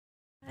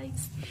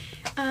Guys,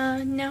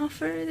 now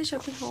for the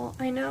shopping haul.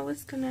 I know I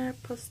was gonna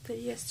post it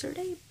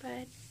yesterday,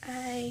 but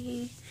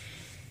I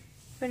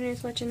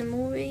finished watching a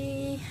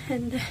movie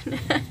and then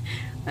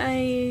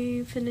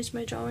I finished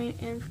my drawing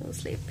and fell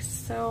asleep.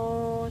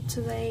 So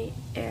today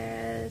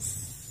is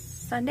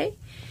Sunday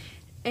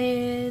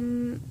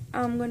and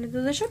I'm gonna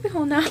do the shopping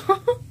haul now.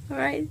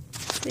 Alright,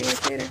 see you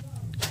guys later.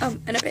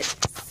 In a bit.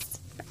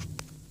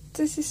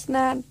 This is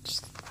not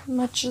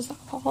much as a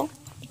haul,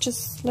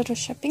 just little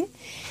shopping.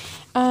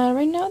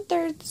 Right now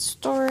they're at the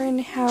store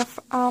and have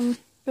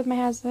with my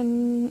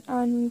husband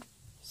on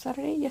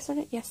yesterday,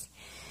 yes,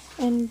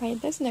 and buy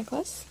this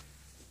necklace.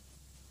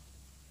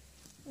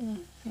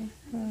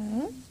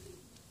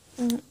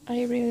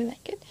 I really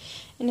like it,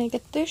 and I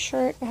get this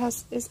shirt.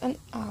 It is an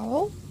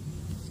owl.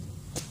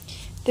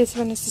 This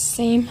one is the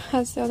same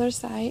as the other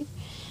side,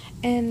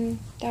 and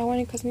that one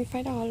it cost me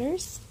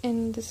 $5.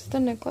 And this is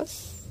the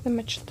necklace that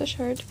matches the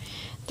shirt.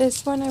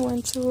 This one I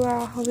went to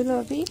Hobby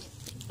Lobby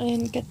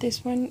and get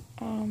this one.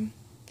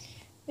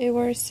 It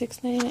was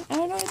 $6.99. I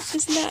don't know, it's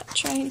just not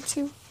trying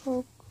to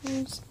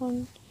focus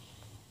on.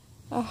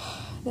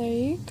 There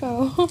you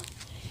go.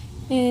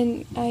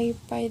 And I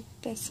buy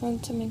this one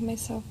to make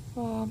myself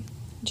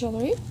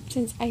jewelry,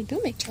 since I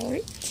do make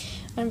jewelry,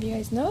 and you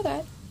guys know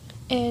that.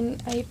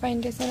 And I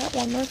find this one at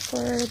Walmart for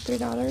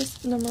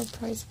 $3. Normal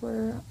price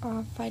were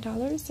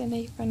 $5, and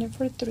I found it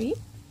for $3.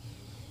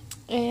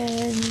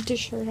 And this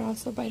shirt I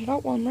also buy it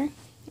at Walmart,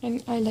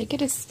 and I like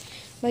it. It's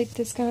like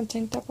this kind of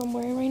tank top I'm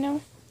wearing right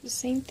now. The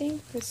same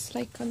thing, it's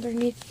like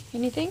underneath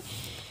anything.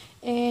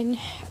 And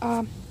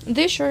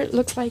this shirt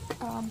looks like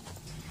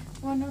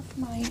one of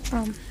my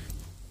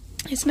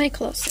it's my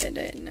closet,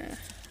 and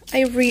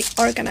I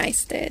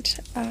reorganized it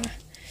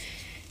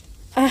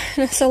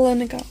not so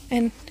long ago,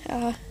 and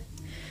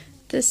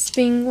this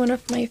being one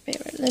of my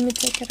favorite. Let me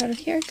take it out of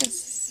here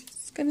because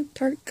it's gonna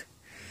perk.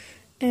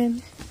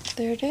 And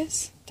there it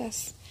is.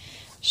 That's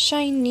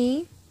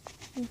shiny.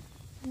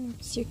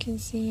 As you can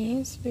see,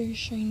 it's very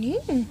shiny.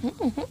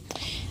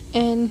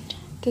 And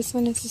this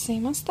one is the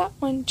same as that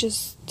one,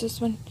 just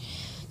this one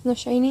not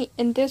shiny.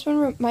 And this one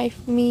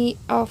reminds me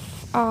of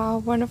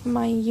one of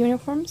my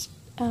uniforms.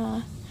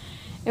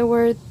 It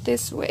were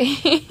this way.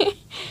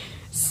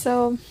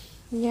 So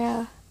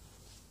yeah,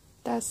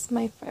 that's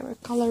my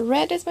favorite color.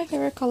 Red is my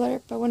favorite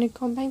color, but when it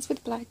combines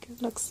with black,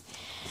 it looks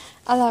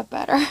a lot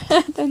better.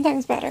 10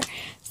 times better.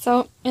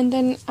 So, and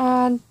then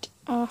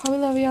Hobby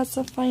Lobby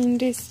also find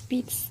these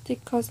beads. They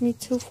cost me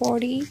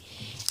 $2.40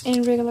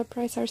 and regular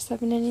price are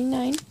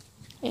 $7.99.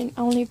 And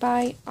I only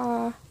buy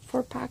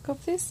 4-pack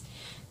of this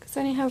because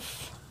I didn't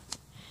have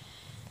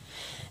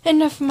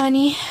enough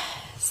money.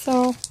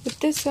 So with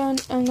this one,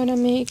 I'm gonna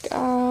make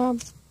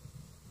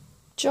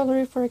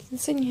jewelry for a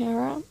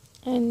quinceañera,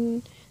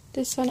 and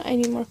this one I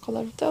need more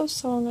color of those.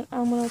 So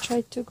I'm gonna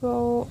try to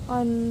go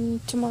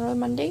on tomorrow,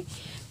 Monday,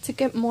 to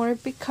get more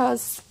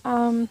because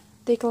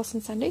they close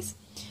on Sundays.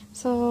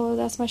 So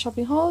that's my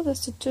shopping haul.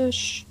 That's the 2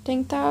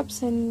 tank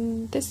tops,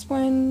 and this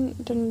one,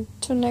 the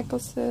 2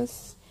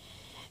 necklaces,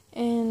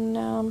 and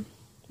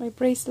my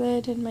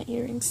bracelet and my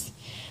earrings.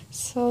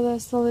 So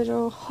that's the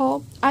little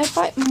haul. I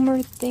buy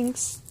more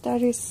things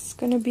that is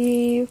gonna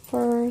be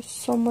for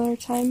some other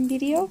time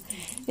video.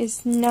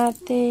 It's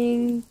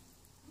nothing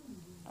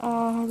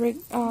how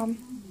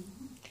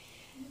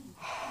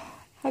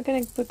can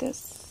I put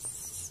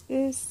this?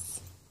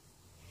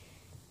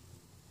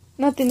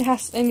 Nothing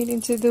has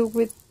anything to do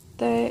with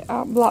the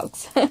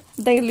vlogs,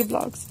 daily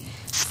vlogs.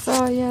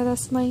 So yeah,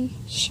 that's my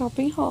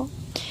shopping haul.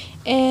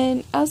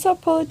 And I also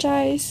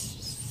apologize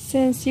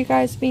since you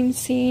guys been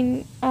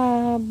seeing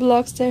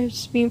vlogs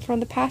that's been from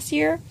the past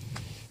year.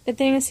 The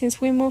thing is,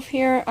 since we moved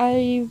here,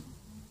 I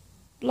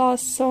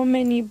lost so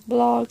many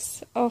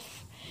vlogs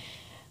of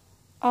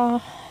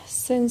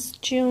since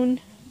June.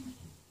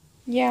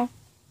 Yeah,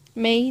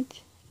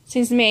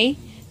 since May.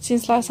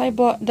 Since the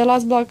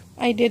last vlog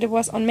I did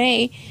was on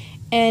May,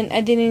 and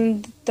I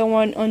didn't the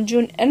one on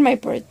June and my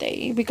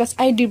birthday, because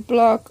I did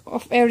vlog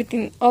of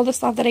everything, all the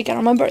stuff that I got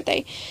on my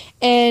birthday,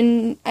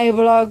 and I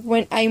vlog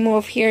when I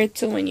move here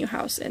to my new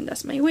house. And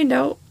that's my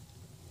window.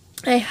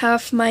 I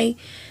have my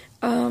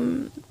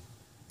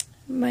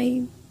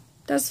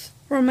that's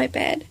for my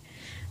bed,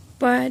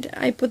 but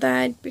I put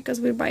that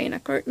because we're buying a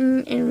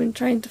curtain and we're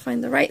trying to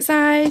find the right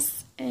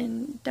size,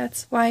 and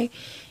that's why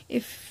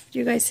if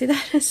you guys see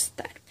that, is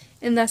that.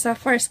 And that's a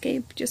fire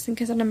escape, just in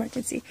case of an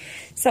emergency.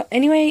 So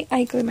anyway,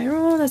 I clean my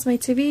room. That's my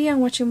TV. I'm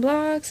watching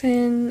vlogs,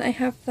 and I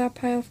have that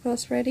pile of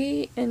clothes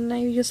ready, and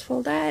I just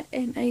fold that,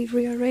 and I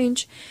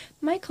rearrange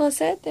my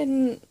closet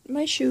and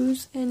my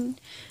shoes. And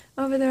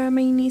over there are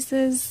my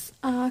niece's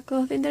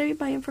clothing that I'm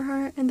buying for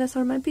her, and that's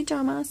all my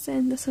pajamas,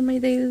 and that's all my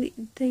daily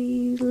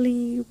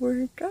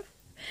wardrobe.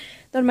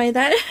 Don't mind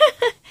that.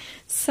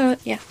 So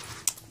yeah,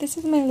 this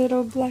is my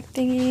little black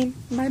thingy,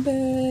 my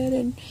bed,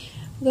 and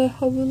the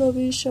Hobby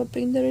Lobby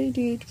shopping that I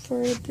did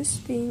for this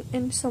thing,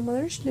 and some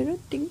other little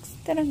things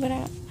that I'm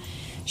gonna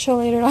show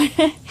later on.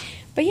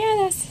 But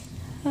yeah,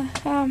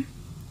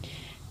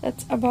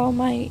 that's about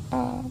my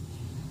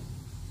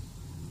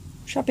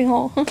shopping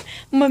haul.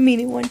 My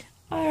mini one.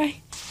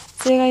 Alright.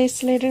 See you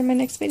guys later in my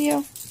next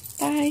video.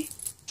 Bye.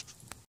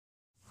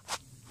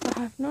 I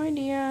have no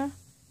idea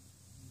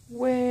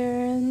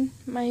when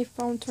my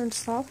phone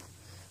turns off,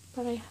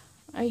 but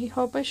I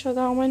hope I show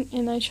that one,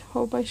 and I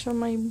hope I show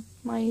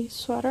my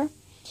sweater.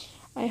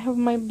 I have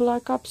my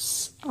Black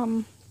Ops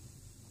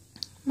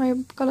my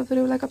Call of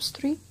Duty Black Ops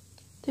 3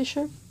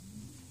 t-shirt.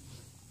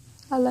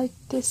 I like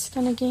this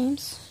kind of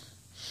games,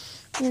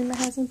 and my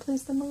husband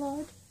plays them a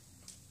lot,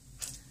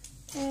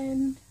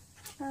 and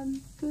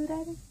I'm good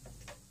at it.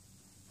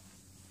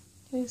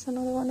 Here's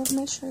another one of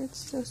my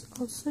shirts, that's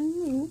also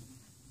new.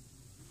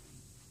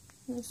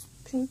 It's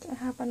pink. I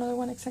have another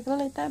one exactly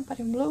like that, but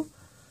in blue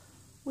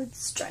with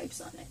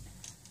stripes on it.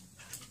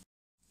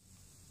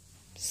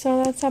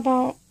 So that's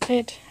about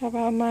it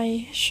about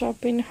my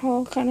shopping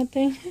haul kind of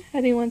thing.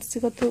 I didn't want to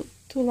go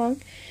too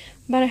long,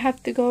 but I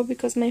have to go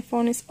because my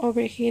phone is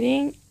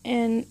overheating,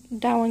 and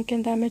that one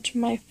can damage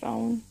my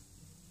phone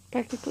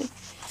practically.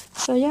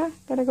 So yeah,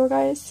 gotta go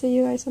guys. See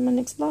you guys on my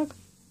next vlog.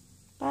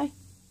 Bye.